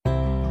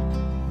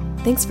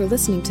Thanks for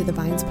listening to the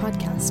Vines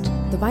podcast.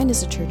 The Vine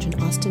is a church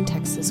in Austin,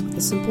 Texas, with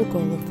the simple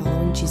goal of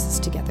following Jesus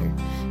together,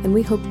 and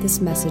we hope this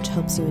message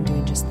helps you in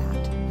doing just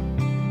that.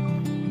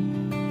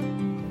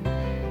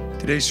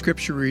 Today's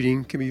scripture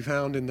reading can be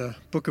found in the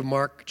book of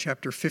Mark,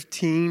 chapter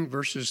 15,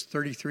 verses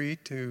 33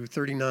 to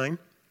 39,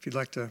 if you'd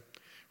like to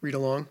read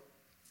along.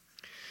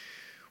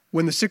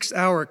 When the 6th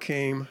hour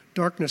came,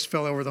 darkness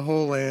fell over the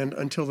whole land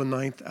until the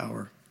 9th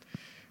hour.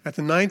 At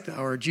the 9th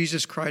hour,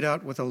 Jesus cried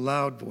out with a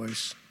loud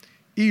voice,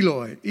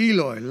 Eloi,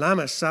 Eloi,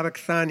 lama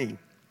sabachthani,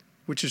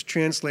 which is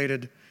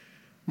translated,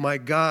 my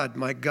God,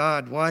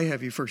 why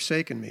have you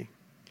forsaken me?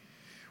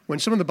 When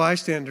some of the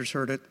bystanders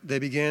heard it, they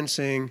began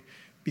saying,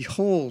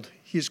 Behold,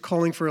 he is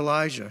calling for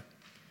Elijah.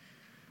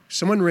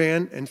 Someone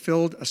ran and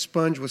filled a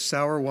sponge with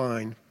sour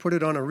wine, put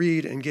it on a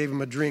reed, and gave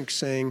him a drink,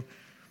 saying,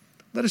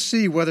 Let us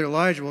see whether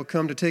Elijah will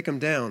come to take him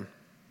down.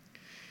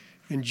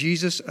 And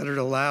Jesus uttered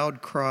a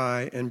loud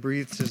cry and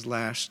breathed his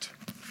last.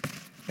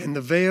 And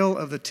the veil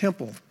of the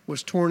temple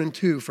was torn in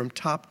two from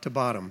top to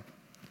bottom.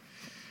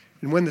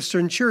 And when the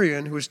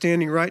centurion, who was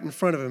standing right in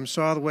front of him,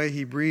 saw the way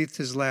he breathed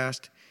his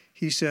last,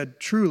 he said,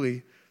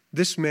 Truly,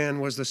 this man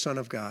was the Son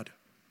of God.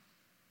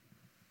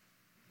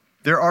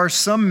 There are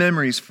some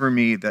memories for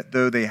me that,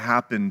 though they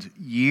happened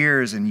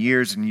years and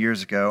years and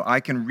years ago, I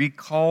can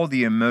recall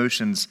the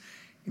emotions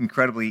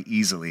incredibly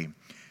easily.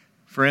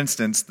 For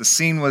instance, the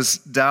scene was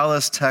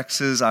Dallas,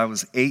 Texas. I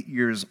was 8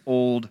 years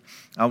old.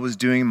 I was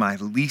doing my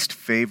least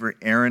favorite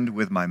errand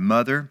with my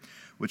mother,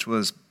 which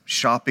was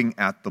shopping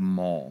at the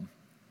mall.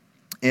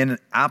 In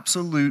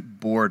absolute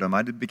boredom,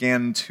 I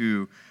began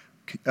to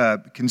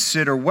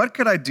consider what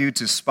could I do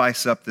to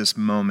spice up this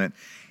moment.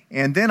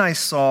 And then I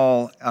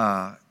saw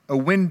a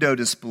window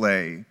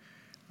display,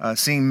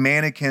 seeing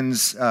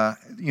mannequins,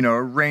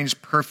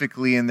 arranged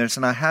perfectly in this,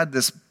 and I had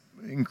this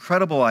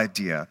incredible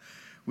idea,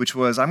 which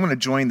was, I'm going to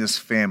join this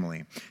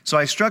family. So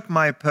I struck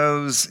my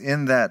pose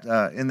in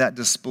that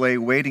display,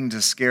 waiting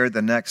to scare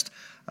the next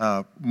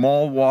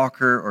mall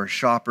walker or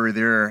shopper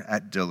there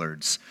at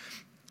Dillard's.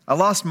 I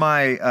lost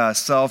my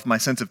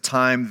sense of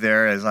time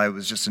there as I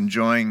was just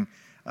enjoying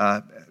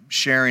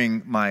sharing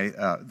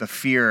the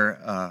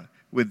fear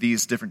with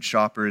these different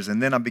shoppers.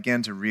 And then I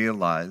began to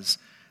realize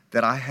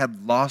that I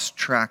had lost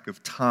track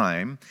of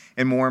time,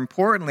 and more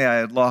importantly, I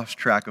had lost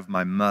track of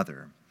my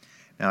mother.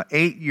 Now,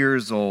 8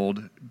 years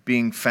old,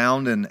 being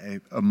found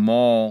in a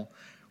mall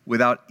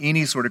without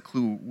any sort of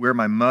clue where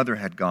my mother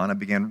had gone, I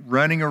began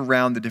running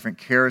around the different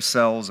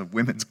carousels of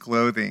women's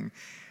clothing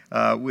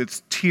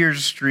with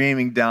tears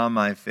streaming down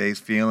my face,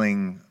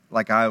 feeling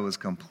like I was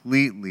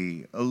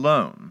completely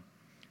alone.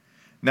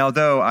 Now,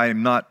 though I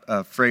am not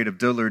afraid of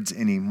Dillard's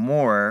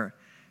anymore,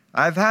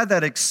 I've had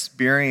that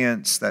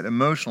experience, that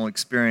emotional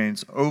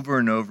experience over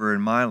and over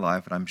in my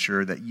life, and I'm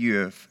sure that you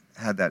have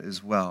had that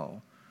as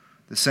well.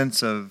 The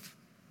sense of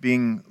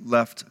being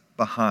left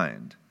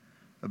behind,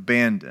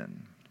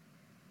 abandoned,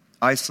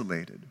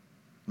 isolated,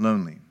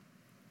 lonely.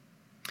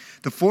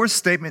 The fourth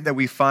statement that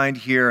we find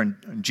here on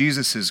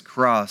Jesus'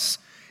 cross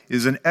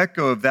is an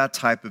echo of that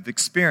type of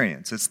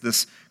experience. It's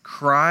this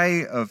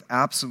cry of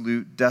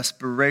absolute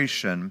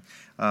desperation.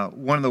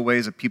 One of the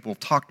ways that people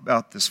talked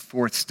about this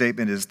fourth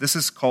statement is this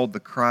is called the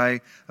cry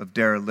of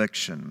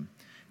dereliction.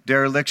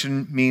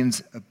 Dereliction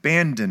means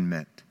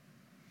abandonment.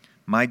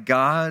 My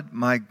God,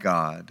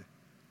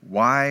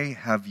 why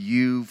have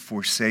you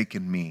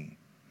forsaken me?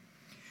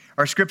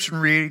 Our scripture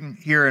reading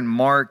here in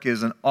Mark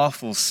is an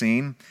awful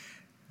scene.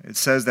 It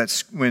says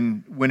that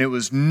when it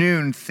was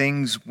noon,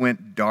 things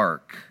went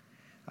dark.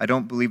 I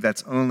don't believe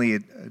that's only a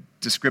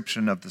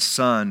description of the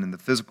sun and the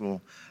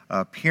physical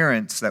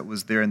appearance that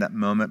was there in that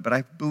moment, but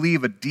I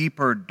believe a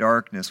deeper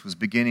darkness was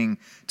beginning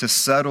to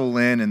settle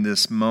in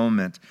this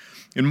moment.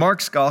 In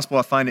Mark's gospel,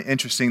 I find it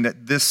interesting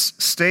that this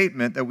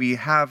statement that we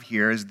have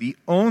here is the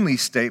only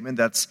statement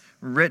that's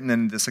written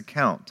in this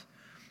account.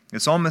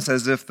 It's almost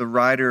as if the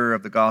writer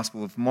of the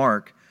Gospel of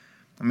Mark,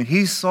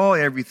 he saw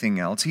everything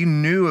else. He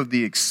knew of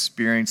the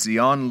experience, the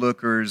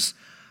onlookers,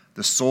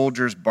 the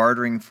soldiers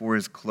bartering for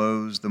his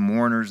clothes, the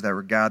mourners that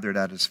were gathered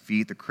at his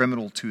feet, the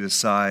criminal to his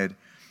side.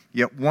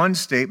 Yet one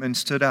statement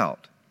stood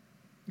out.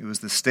 It was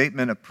the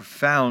statement of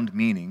profound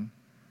meaning,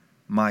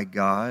 my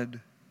God,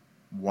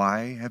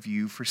 why have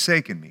you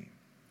forsaken me?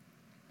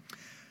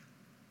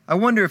 I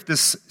wonder if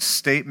this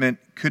statement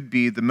could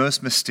be the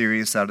most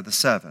mysterious out of the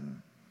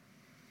seven.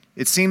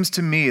 It seems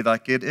to me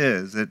like it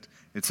is.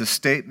 It's a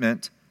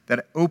statement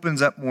that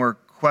opens up more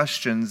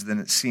questions than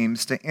it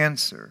seems to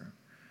answer.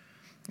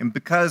 And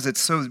because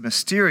it's so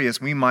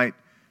mysterious, we might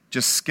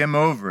just skim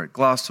over it,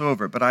 gloss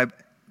over it. But I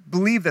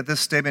believe that this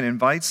statement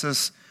invites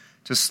us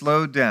to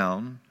slow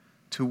down,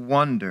 to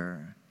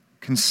wonder,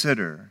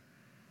 consider,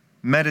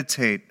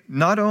 meditate,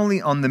 not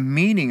only on the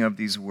meaning of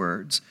these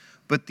words,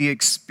 but the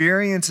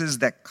experiences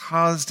that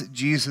caused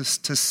Jesus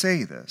to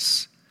say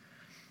this.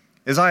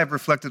 As I have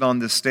reflected on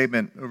this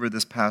statement over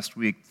this past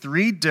week,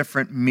 3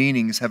 different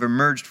meanings have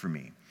emerged for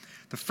me.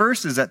 The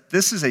first is that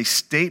this is a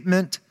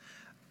statement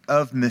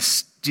of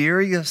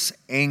mysterious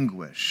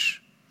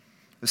anguish.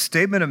 A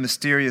statement of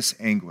mysterious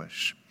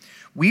anguish.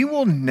 We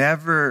will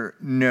never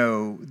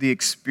know the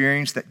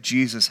experience that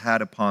Jesus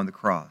had upon the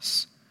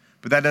cross,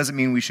 but that doesn't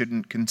mean we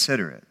shouldn't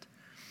consider it.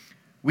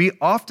 We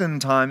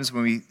oftentimes,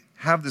 when we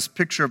have this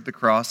picture of the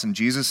cross and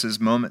Jesus'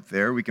 moment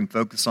there, we can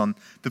focus on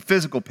the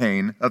physical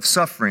pain of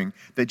suffering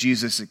that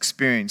Jesus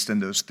experienced in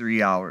those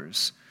 3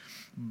 hours.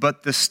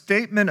 But the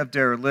statement of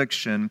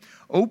dereliction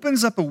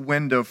opens up a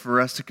window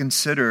for us to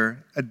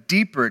consider a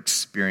deeper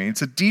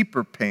experience, a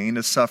deeper pain,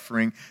 a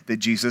suffering that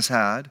Jesus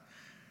had.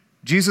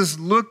 Jesus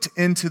looked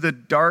into the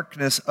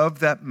darkness of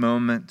that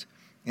moment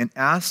and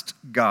asked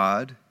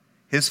God,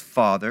 his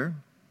Father,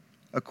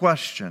 a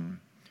question.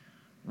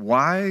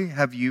 Why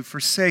have you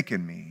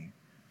forsaken me?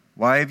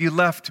 Why have you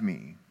left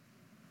me?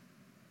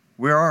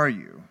 Where are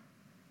you?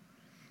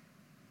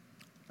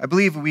 I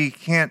believe we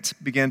can't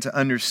begin to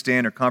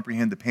understand or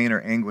comprehend the pain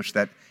or anguish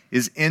that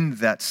is in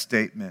that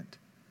statement,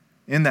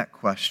 in that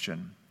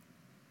question.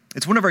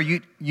 It's one of our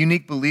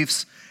unique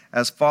beliefs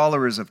as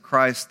followers of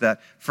Christ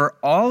that for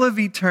all of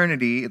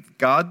eternity,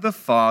 God the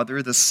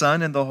Father, the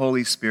Son, and the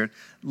Holy Spirit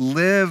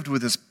lived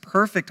with this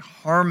perfect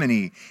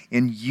harmony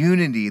and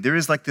unity. There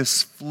is like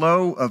this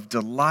flow of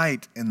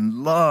delight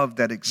and love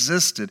that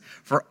existed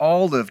for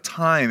all of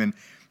time.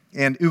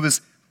 And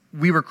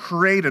we were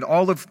created,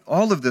 all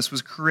of this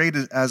was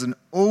created as an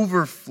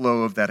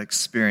overflow of that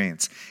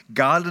experience.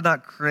 God did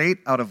not create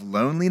out of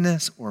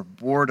loneliness or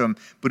boredom,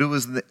 but it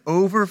was the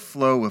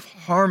overflow of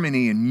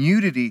harmony and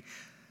unity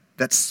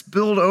that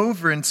spilled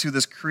over into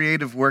this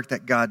creative work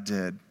that God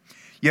did.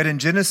 Yet in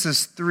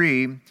Genesis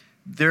 3,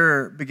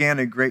 there began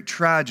a great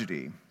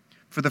tragedy.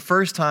 For the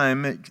first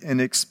time in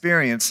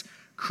experience,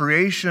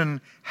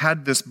 creation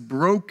had this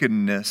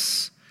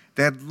brokenness.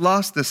 They had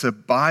lost this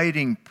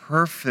abiding,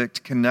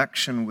 perfect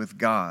connection with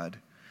God.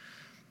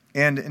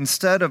 And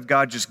instead of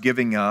God just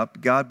giving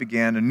up, God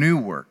began a new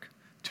work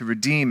to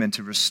redeem and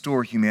to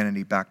restore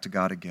humanity back to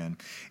God again.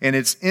 And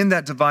it's in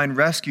that divine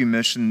rescue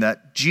mission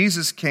that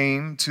Jesus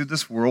came to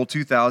this world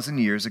 2,000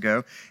 years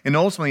ago. And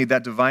ultimately,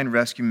 that divine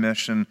rescue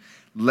mission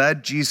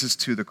led Jesus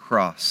to the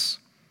cross.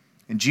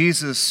 And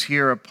Jesus,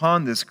 here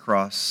upon this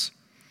cross,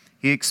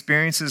 he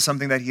experiences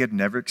something that he had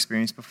never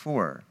experienced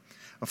before,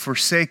 a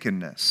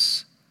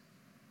forsakenness,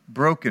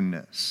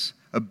 brokenness,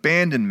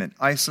 abandonment,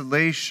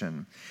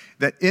 isolation.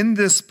 That in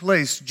this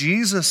place,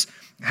 Jesus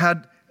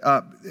had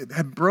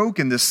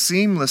broken the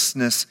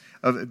seamlessness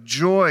of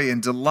joy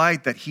and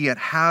delight that he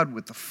had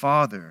with the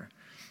Father.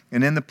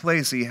 And in the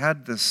place, he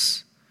had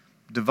this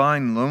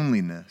divine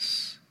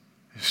loneliness,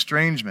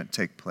 estrangement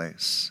take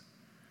place.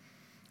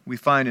 We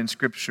find in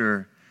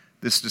Scripture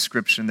this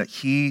description that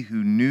he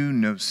who knew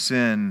no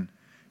sin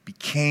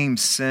became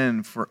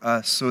sin for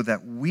us so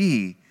that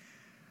we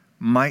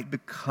might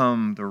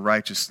become the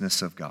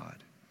righteousness of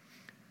God.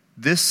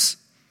 This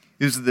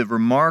is the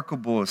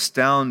remarkable,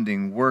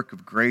 astounding work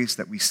of grace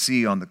that we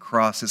see on the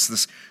cross. It's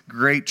this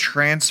great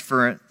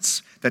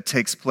transference that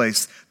takes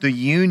place, the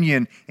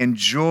union and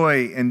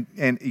joy and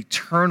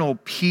eternal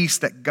peace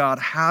that God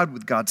had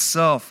with God's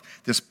self.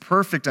 This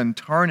perfect,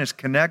 untarnished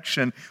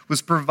connection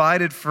was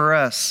provided for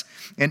us.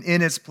 And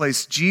in its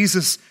place,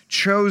 Jesus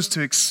chose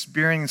to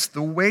experience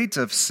the weight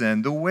of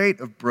sin, the weight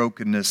of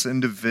brokenness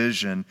and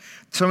division,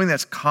 something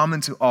that's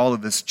common to all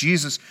of us.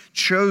 Jesus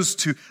chose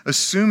to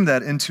assume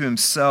that into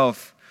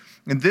himself.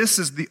 And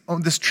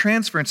this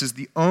transference is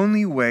the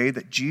only way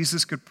that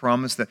Jesus could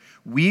promise that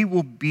we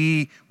will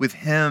be with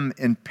him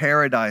in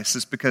paradise,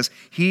 is because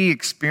he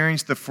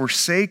experienced the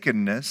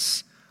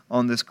forsakenness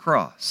on this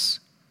cross.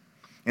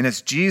 And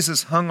as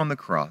Jesus hung on the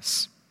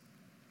cross,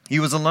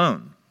 he was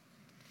alone.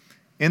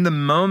 In the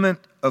moment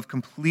of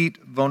complete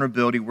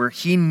vulnerability where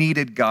he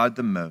needed God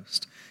the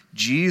most,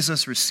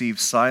 Jesus received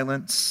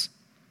silence,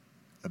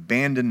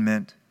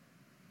 abandonment,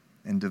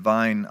 and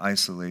divine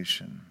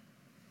isolation.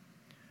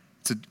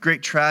 It's a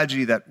great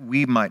tragedy that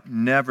we might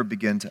never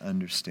begin to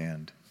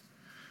understand.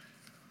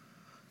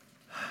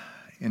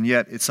 And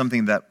yet, it's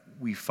something that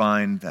we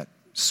find that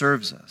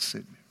serves us.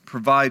 It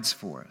provides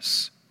for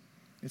us.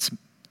 It's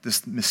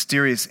this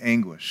mysterious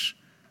anguish.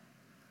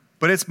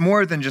 But it's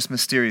more than just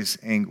mysterious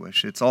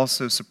anguish. It's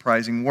also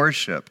surprising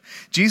worship.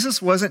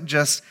 Jesus wasn't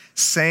just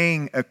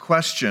saying a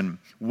question,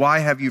 "Why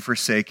have you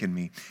forsaken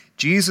me?"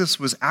 Jesus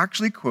was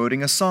actually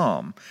quoting a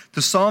psalm.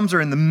 The Psalms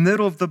are in the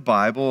middle of the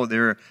Bible.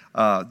 They're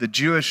the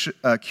Jewish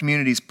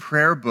community's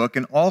prayer book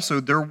and also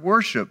their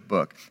worship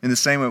book. In the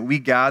same way we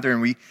gather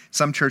and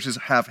some churches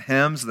have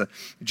hymns, the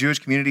Jewish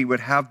community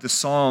would have the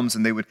Psalms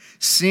and they would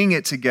sing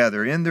it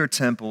together in their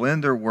temple,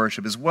 in their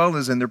worship, as well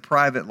as in their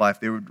private life.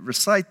 They would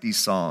recite these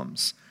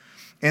Psalms.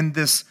 And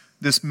this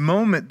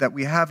moment that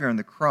we have here on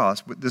the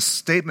cross, this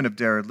statement of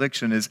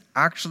dereliction, is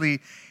actually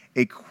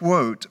a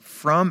quote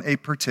from a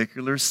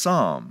particular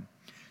psalm.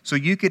 So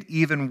you could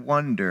even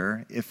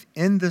wonder if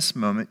in this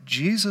moment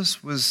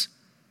Jesus was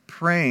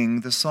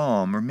praying the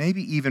psalm or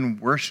maybe even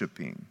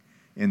worshiping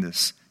in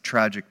this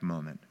tragic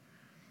moment.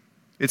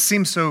 It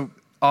seems so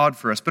odd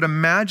for us, but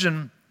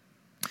imagine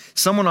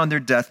someone on their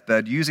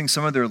deathbed using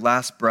some of their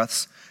last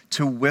breaths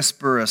to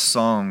whisper a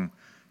song,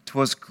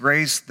 "'Twas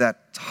grace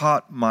that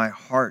taught my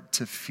heart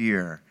to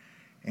fear,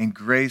 and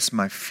grace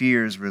my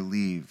fears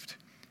relieved.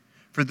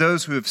 For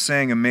those who have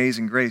sang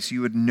Amazing Grace,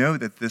 you would know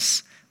that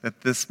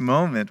this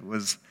moment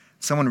was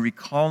someone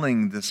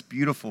recalling this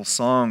beautiful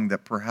song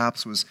that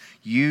perhaps was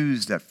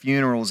used at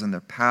funerals in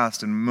the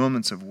past and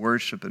moments of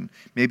worship and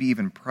maybe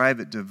even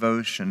private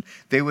devotion.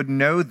 They would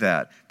know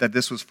that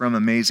this was from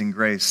Amazing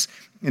Grace.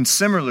 And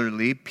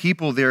similarly,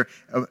 people there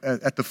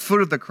at the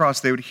foot of the cross,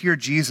 they would hear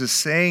Jesus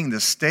saying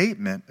the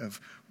statement of,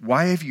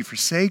 "Why have you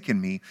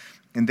forsaken me?"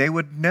 And they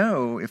would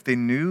know, if they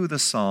knew the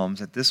Psalms,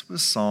 that this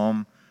was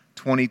Psalm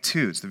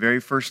 22. It's the very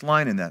first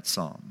line in that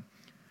psalm.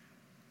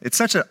 It's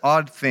such an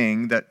odd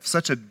thing that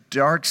such a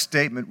dark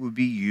statement would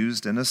be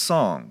used in a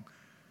song.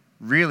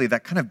 Really,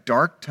 that kind of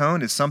dark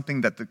tone is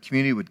something that the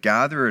community would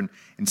gather and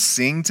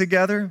sing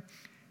together.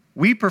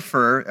 We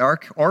prefer,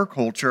 our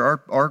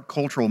culture, our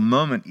cultural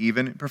moment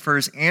even,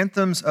 prefers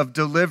anthems of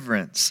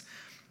deliverance,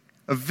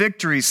 a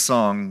victory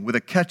song with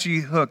a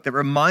catchy hook that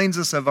reminds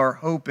us of our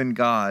hope in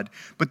God.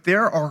 But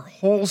there are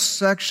whole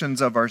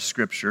sections of our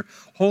scripture,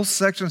 whole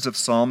sections of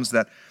psalms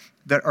that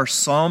are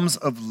psalms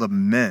of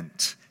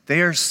lament.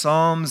 They are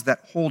psalms that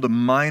hold a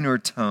minor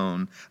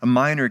tone, a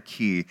minor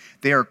key.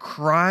 They are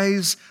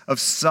cries of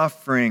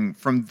suffering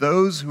from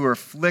those who are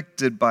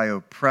afflicted by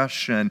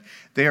oppression.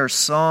 They are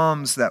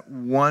psalms that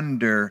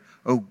wonder,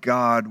 "Oh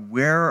God,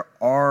 where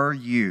are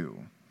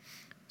you?"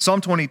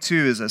 Psalm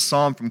 22 is a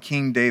psalm from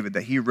King David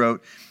that he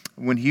wrote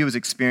when he was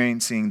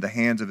experiencing the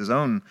hands of his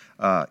own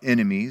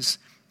enemies.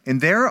 And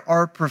there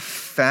are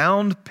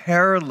profound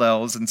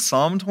parallels in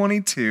Psalm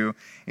 22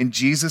 in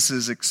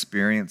Jesus'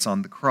 experience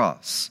on the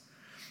cross.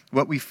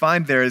 What we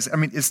find there is,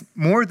 it's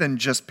more than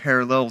just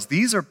parallels.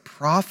 These are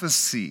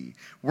prophecy,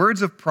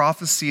 words of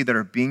prophecy that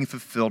are being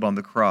fulfilled on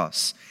the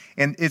cross.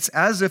 And it's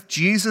as if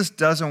Jesus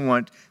doesn't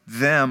want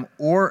them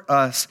or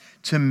us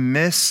to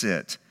miss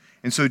it.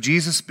 And so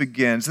Jesus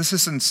begins, this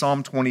is in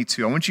Psalm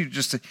 22. I want you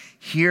just to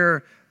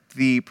hear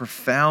the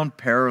profound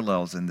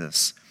parallels in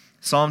this.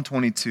 Psalm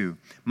 22,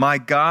 my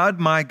God,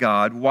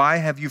 why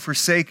have you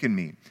forsaken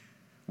me?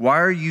 Why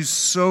are you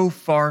so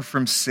far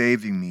from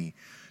saving me?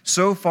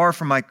 So far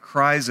from my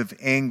cries of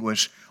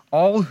anguish,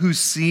 all who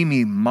see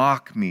me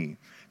mock me.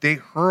 They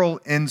hurl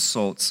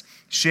insults,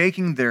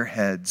 shaking their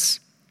heads.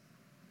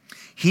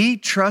 He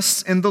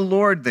trusts in the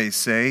Lord, they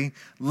say.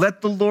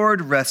 Let the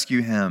Lord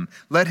rescue him.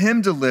 Let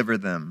him deliver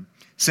them,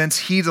 since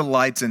he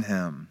delights in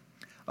him.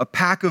 A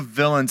pack of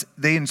villains,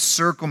 they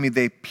encircle me.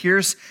 They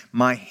pierce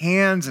my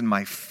hands and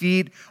my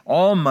feet.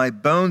 All my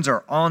bones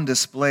are on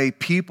display.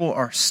 People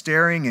are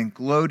staring and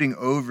gloating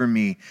over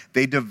me.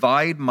 They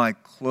divide my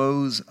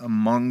clothes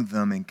among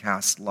them and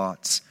cast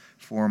lots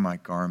for my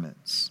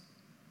garments.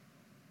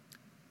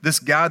 This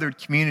gathered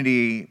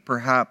community,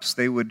 perhaps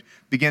they would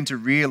begin to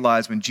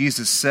realize when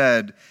Jesus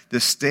said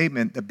this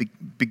statement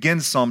that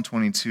begins Psalm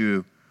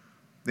 22,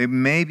 they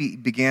maybe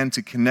began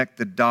to connect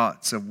the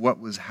dots of what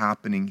was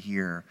happening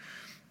here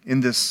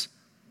in this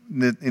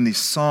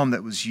psalm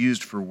that was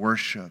used for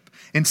worship.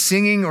 In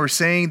singing or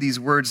saying these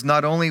words,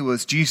 not only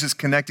was Jesus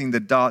connecting the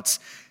dots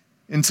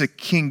into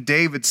King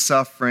David's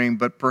suffering,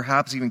 but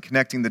perhaps even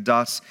connecting the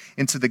dots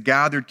into the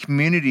gathered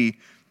community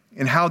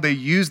and how they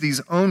used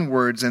these own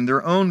words and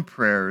their own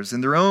prayers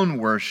and their own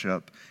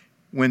worship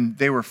when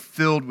they were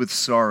filled with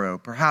sorrow.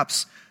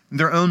 Perhaps in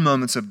their own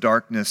moments of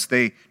darkness,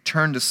 they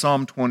turned to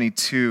Psalm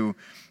 22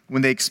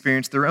 when they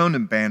experienced their own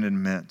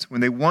abandonment, when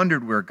they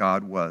wondered where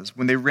God was,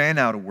 when they ran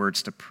out of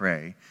words to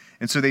pray.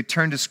 And so they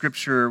turned to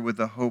Scripture with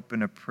a hope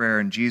and a prayer.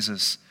 And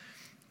Jesus,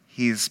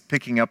 he's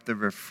picking up the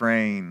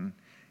refrain.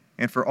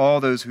 And for all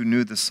those who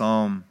knew the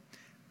psalm,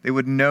 they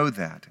would know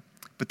that.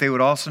 But they would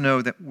also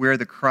know that where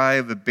the cry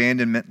of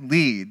abandonment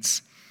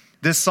leads,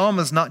 this psalm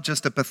is not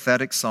just a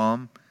pathetic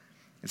psalm.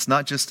 It's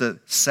not just a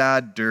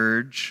sad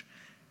dirge.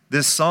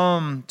 This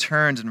psalm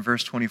turns in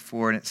verse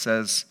 24 and it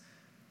says,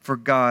 "For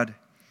God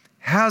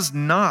has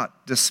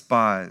not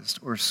despised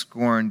or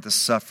scorned the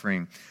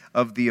suffering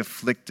of the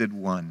afflicted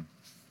one."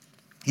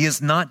 He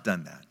has not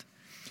done that.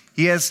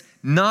 He has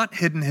not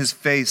hidden his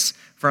face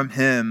from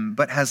him,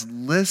 but has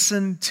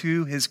listened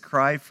to his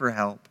cry for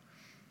help.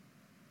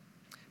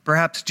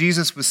 Perhaps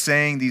Jesus was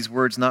saying these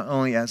words not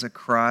only as a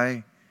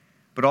cry,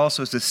 but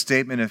also as a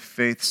statement of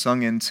faith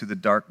sung into the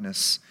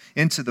darkness,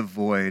 into the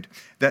void,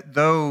 that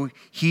though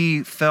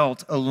he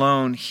felt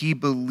alone, he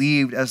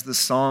believed, as the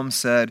psalm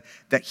said,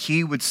 that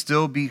he would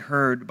still be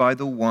heard by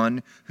the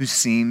one who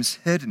seems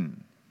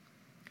hidden.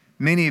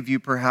 Many of you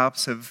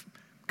perhaps have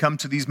come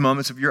to these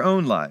moments of your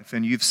own life,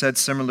 and you've said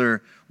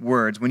similar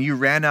words. When you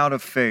ran out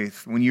of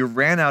faith, when you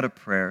ran out of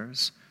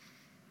prayers,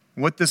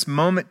 what this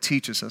moment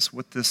teaches us,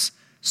 what this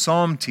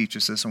psalm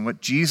teaches us, and what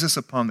Jesus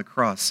upon the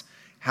cross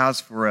has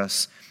for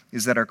us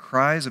is that our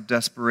cries of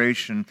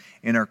desperation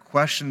and our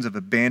questions of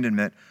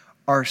abandonment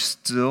are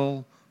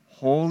still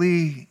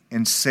holy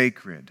and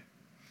sacred.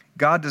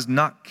 God does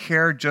not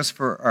care just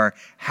for our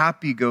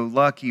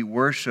happy-go-lucky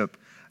worship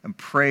and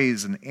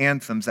praise and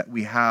anthems that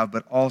we have,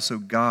 but also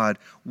God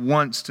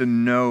wants to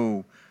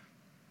know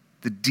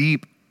the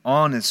deep,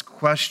 honest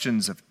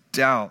questions of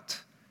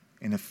doubt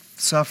and of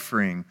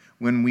suffering,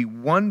 when we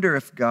wonder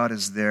if God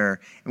is there,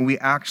 and we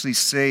actually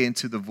say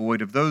into the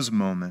void of those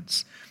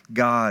moments,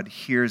 God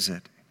hears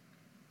it.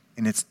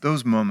 And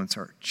those moments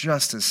are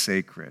just as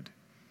sacred.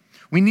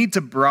 We need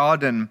to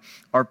broaden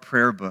our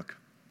prayer book.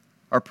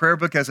 Our prayer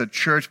book as a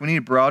church, we need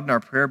to broaden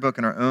our prayer book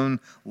in our own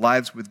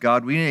lives with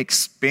God. We need to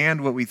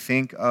expand what we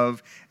think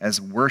of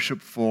as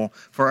worshipful.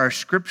 For our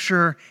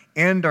Scripture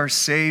and our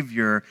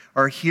Savior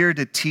are here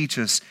to teach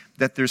us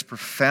that there's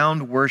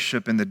profound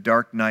worship in the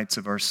dark nights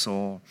of our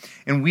soul.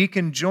 And we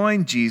can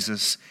join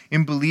Jesus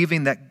in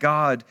believing that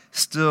God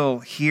still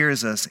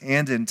hears us,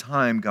 and in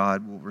time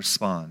God will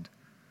respond.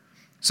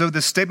 So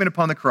the statement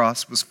upon the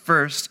cross was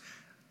first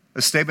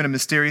a statement of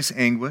mysterious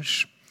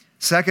anguish.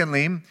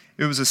 Secondly,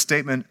 it was a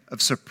statement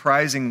of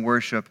surprising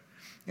worship.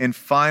 And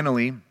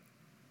finally,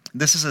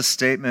 this is a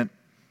statement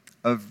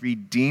of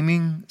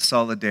redeeming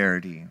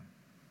solidarity.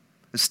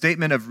 A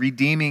statement of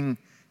redeeming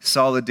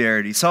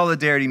solidarity.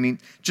 Solidarity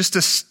means just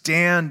to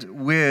stand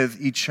with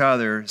each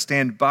other,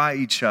 stand by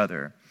each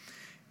other.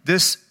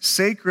 This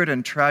sacred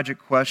and tragic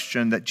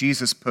question that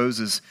Jesus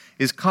poses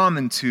is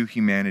common to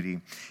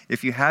humanity.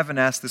 If you haven't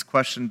asked this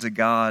question to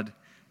God,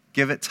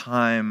 give it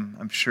time.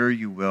 I'm sure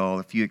you will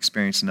if you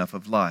experience enough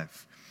of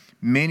life.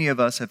 Many of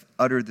us have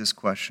uttered this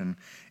question,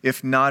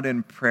 if not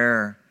in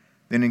prayer,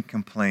 then in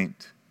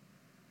complaint.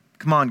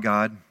 Come on,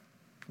 God,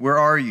 where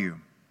are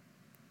you?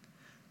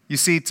 You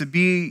see, to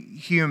be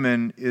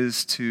human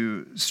is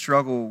to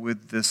struggle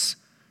with this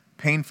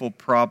painful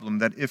problem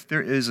that if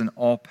there is an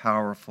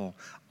all-powerful,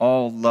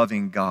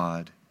 all-loving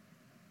God,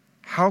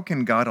 how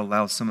can God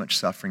allow so much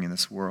suffering in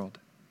this world?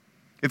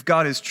 If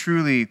God is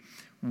truly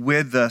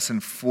with us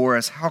and for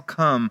us, how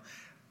come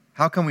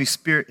we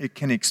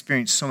can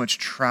experience so much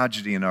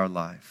tragedy in our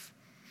life?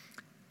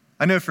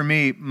 I know for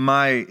me,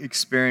 my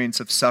experience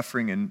of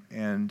suffering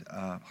and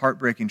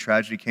heartbreaking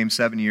tragedy came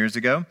 7 years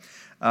ago.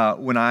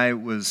 When I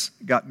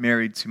got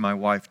married to my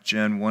wife,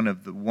 Jen. One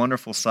of the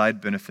wonderful side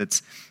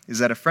benefits is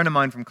that a friend of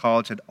mine from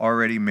college had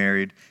already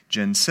married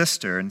Jen's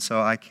sister. And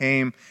so I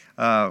came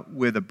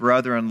with a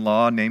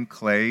brother-in-law named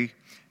Clay,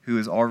 who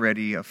is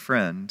already a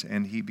friend,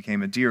 and he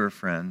became a dearer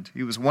friend.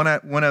 He was one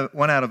out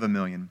of a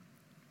million.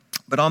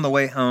 But on the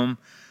way home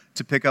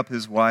to pick up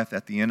his wife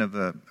at the end of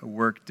a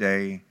work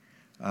day,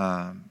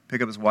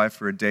 pick up his wife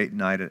for a date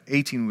night, an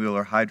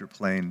 18-wheeler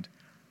hydroplaned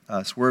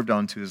swerved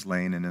onto his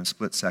lane, and in a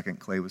split second,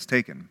 Clay was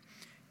taken,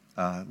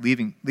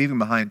 leaving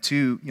behind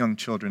 2 young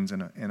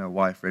children and a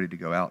wife ready to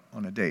go out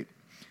on a date.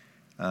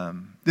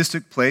 This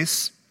took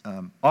place,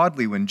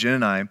 oddly, when Jen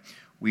and I,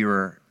 we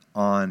were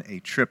on a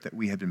trip that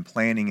we had been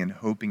planning and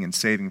hoping and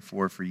saving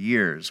for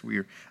years. We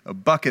were a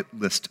bucket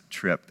list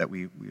trip that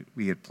we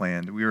had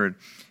planned. We were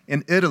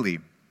in Italy,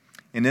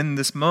 and in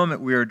this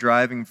moment, we were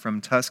driving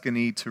from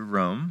Tuscany to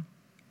Rome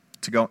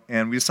to go,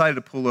 and we decided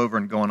to pull over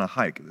and go on a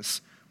hike,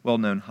 this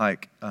well-known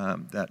hike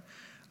that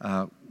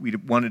we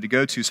wanted to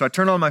go to. So I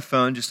turned on my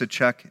phone just to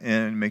check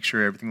and make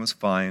sure everything was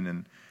fine.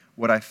 And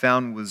what I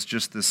found was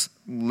just this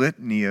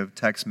litany of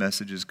text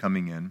messages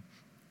coming in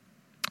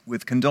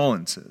with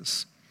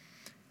condolences.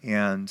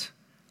 And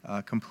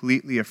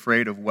completely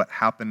afraid of what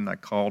happened, I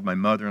called my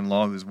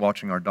mother-in-law who was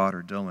watching our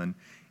daughter, Dylan,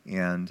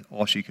 and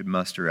all she could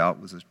muster out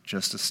was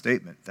just a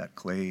statement that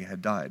Clay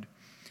had died.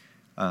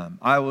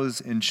 I was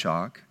in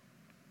shock.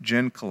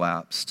 Jen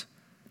collapsed.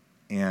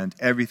 And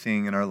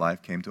everything in our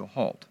life came to a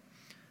halt.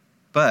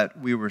 But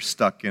we were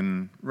stuck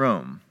in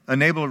Rome.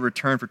 Unable to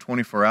return for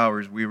 24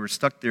 hours, we were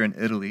stuck there in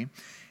Italy.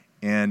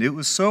 And it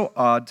was so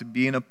odd to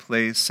be in a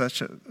place,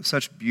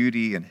 such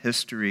beauty and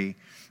history,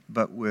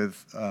 but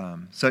with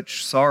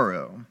such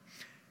sorrow.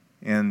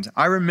 And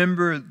I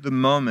remember the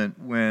moment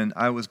when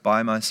I was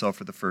by myself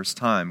for the first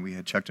time. We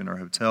had checked in our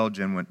hotel.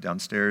 Jen went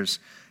downstairs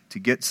to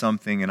get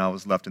something, and I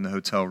was left in the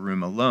hotel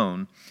room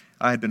alone.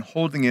 I had been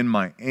holding in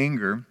my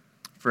anger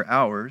for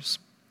hours.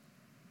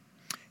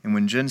 And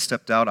when Jen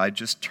stepped out, I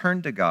just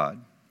turned to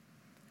God,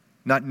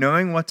 not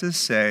knowing what to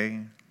say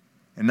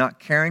and not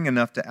caring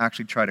enough to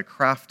actually try to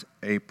craft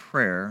a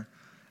prayer.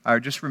 I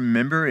just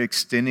remember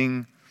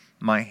extending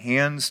my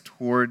hands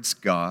towards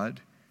God,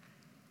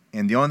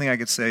 and the only thing I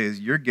could say is,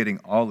 "You're getting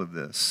all of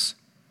this."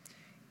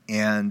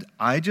 And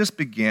I just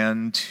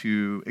began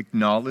to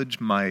acknowledge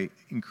my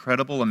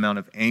incredible amount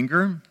of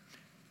anger,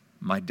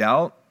 my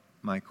doubt,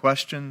 my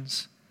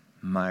questions,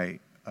 my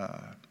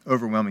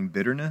overwhelming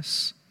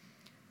bitterness.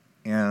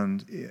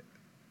 And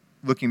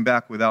looking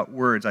back without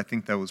words, I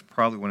think that was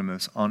probably one of the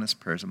most honest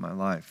prayers of my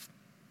life.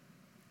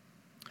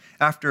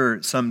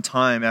 After some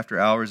time, after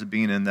hours of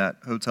being in that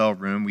hotel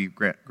room, we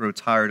grow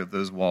tired of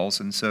those walls.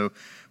 And so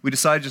we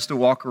decided just to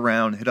walk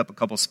around, hit up a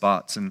couple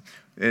spots. And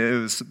it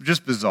was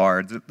just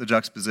bizarre, the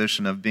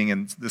juxtaposition of being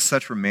in this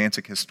such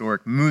romantic,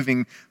 historic,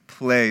 moving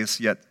place,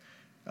 yet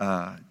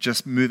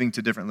just moving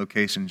to different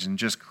locations and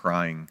just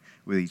crying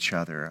with each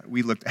other.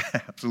 We looked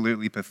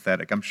absolutely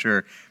pathetic. I'm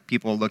sure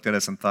people looked at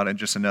us and thought it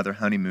just another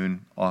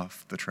honeymoon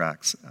off the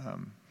tracks.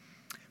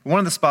 One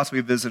of the spots we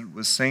visited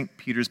was St.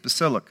 Peter's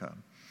Basilica.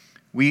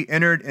 We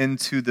entered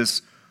into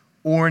this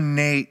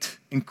ornate,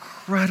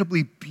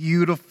 incredibly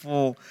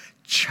beautiful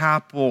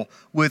chapel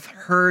with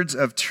herds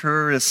of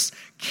tourists,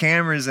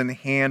 cameras in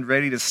hand,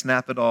 ready to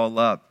snap it all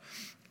up.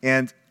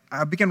 And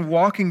I began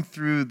walking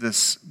through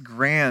this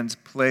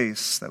grand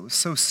place that was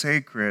so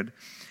sacred,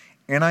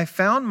 and I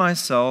found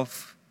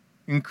myself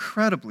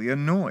incredibly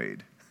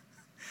annoyed.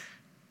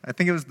 I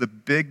think it was the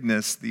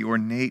bigness, the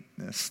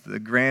ornateness, the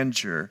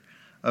grandeur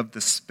of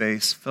the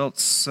space felt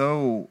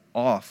so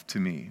off to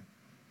me.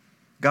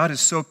 God is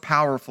so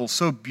powerful,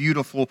 so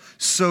beautiful,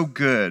 so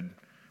good.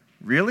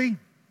 Really?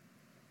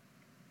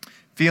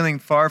 Feeling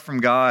far from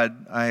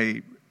God,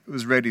 I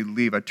was ready to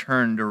leave. I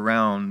turned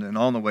around, and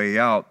on the way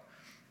out,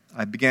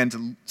 I began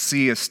to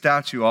see a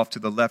statue off to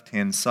the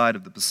left-hand side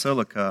of the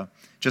basilica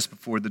just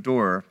before the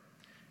door.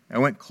 I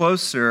went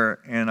closer,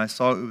 and I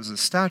saw it was a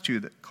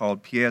statue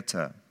called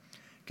Pieta,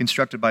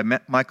 constructed by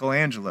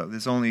Michelangelo. This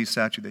is the only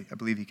statue that I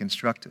believe he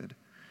constructed.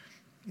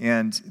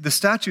 And the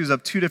statue is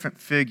of two different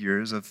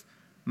figures, of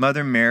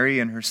Mother Mary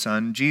and her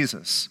son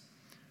Jesus,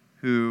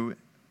 who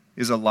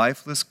is a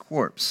lifeless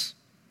corpse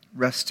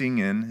resting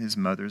in his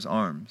mother's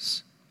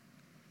arms.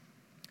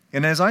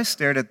 And as I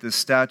stared at this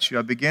statue,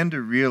 I began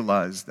to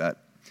realize that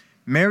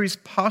Mary's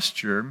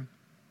posture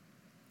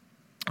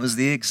was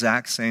the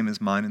exact same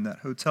as mine in that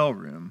hotel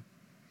room.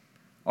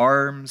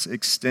 Arms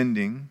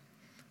extending,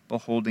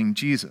 beholding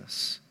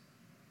Jesus.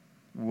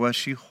 Was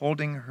she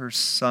holding her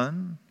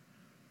son?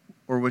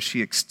 Or was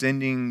she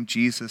extending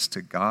Jesus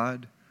to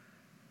God?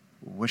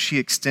 Was she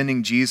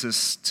extending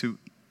Jesus to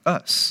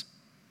us?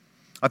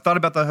 I thought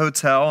about the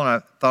hotel, and I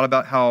thought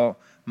about how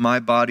my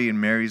body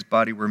and Mary's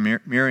body were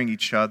mirroring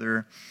each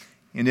other.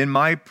 And in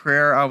my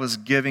prayer, I was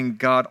giving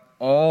God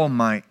all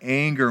my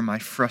anger, my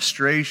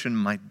frustration,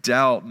 my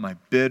doubt, my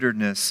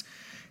bitterness.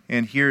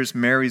 And here's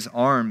Mary's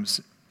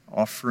arms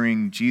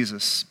offering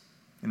Jesus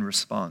in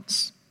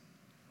response.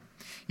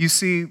 You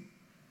see,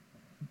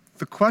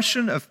 the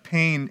question of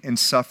pain and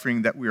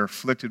suffering that we are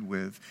afflicted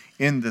with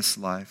in this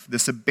life,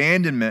 this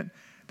abandonment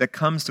that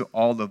comes to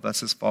all of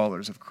us as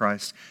followers of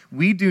Christ,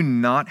 we do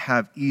not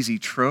have easy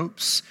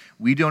tropes.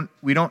 We don't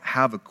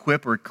have a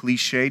quip or a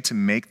cliche to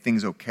make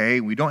things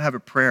okay. We don't have a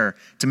prayer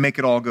to make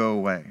it all go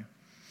away.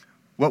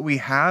 What we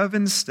have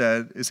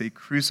instead is a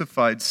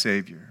crucified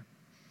Savior,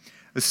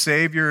 a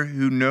Savior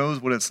who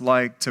knows what it's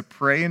like to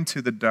pray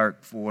into the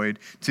dark void,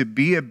 to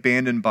be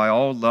abandoned by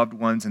all loved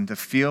ones, and to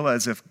feel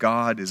as if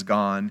God is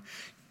gone.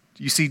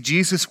 You see,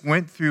 Jesus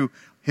went through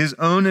his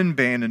own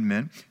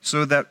abandonment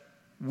so that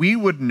we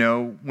would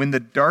know when the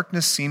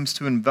darkness seems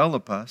to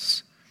envelop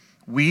us,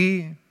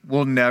 we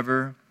will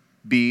never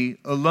be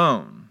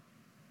alone.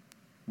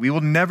 We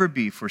will never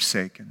be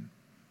forsaken.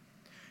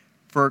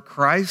 For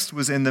Christ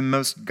was in the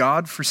most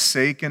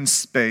God-forsaken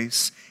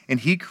space, and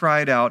he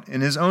cried out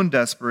in his own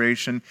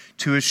desperation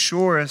to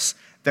assure us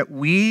that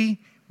we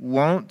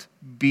won't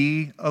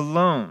be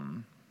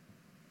alone.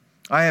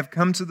 I have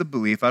come to the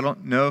belief, I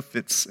don't know if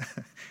it's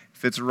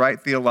right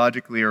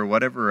theologically or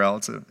whatever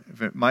else, if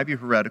it might be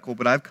heretical,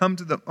 but I've come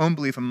to the own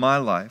belief in my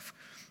life,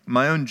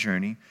 my own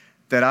journey,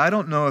 that I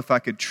don't know if I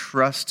could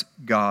trust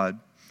God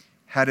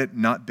had it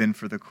not been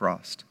for the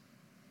cross.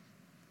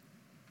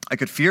 I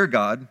could fear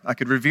God, I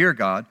could revere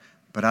God,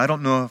 but I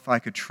don't know if I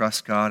could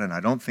trust God, and I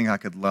don't think I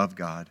could love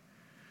God.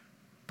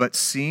 But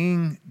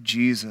seeing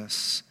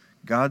Jesus,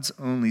 God's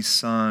only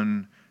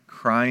Son,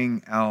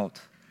 crying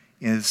out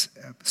is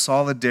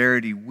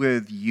solidarity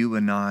with you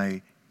and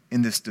I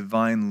in this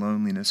divine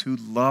loneliness, who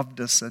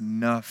loved us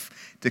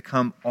enough to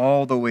come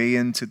all the way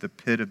into the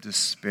pit of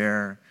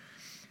despair.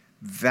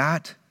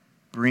 That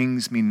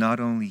brings me not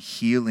only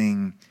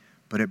healing,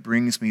 but it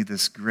brings me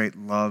this great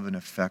love and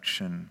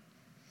affection.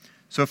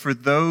 So for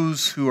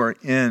those who are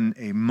in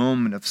a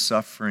moment of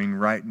suffering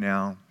right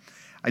now,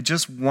 I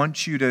just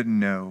want you to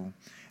know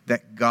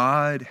that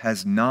God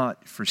has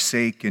not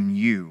forsaken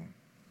you.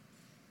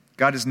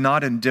 God is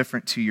not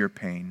indifferent to your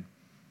pain.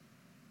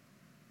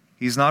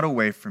 He's not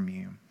away from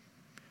you.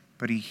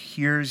 But he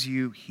hears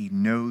you, he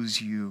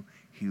knows you,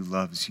 he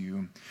loves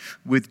you.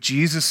 With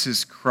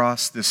Jesus'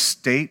 cross, the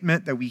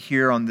statement that we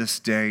hear on this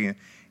day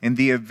and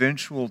the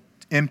eventual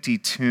empty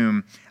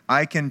tomb,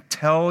 I can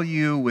tell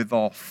you with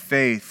all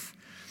faith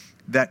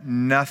that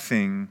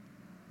nothing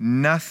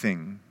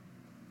can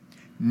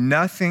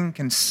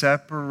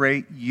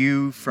separate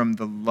you from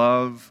the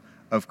love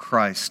of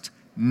Christ.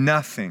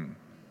 Nothing.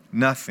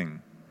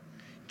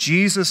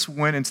 Jesus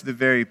went into the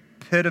very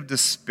pit of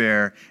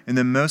despair in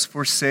the most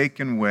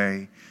forsaken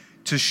way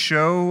to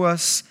show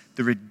us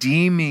the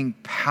redeeming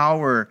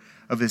power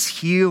of his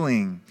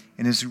healing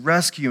and his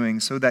rescuing,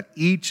 so that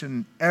each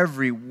and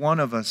every one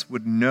of us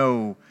would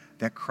know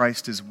that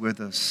Christ is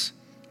with us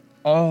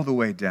all the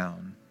way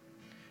down.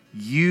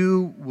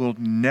 You will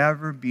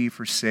never be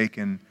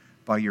forsaken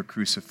by your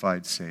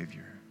crucified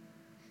Savior.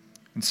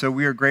 And so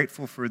we are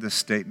grateful for this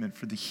statement,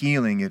 for the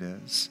healing it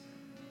is,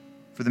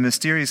 for the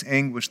mysterious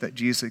anguish that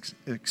Jesus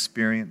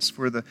experienced,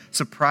 for the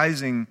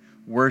surprising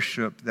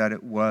worship that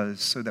it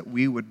was, so that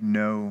we would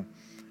know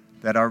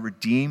that our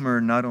Redeemer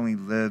not only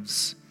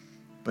lives,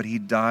 but he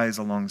dies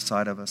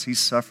alongside of us. He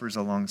suffers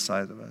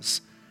alongside of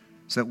us,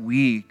 so that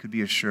we could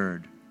be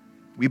assured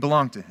we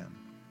belong to him.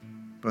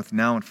 both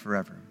now and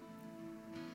forever.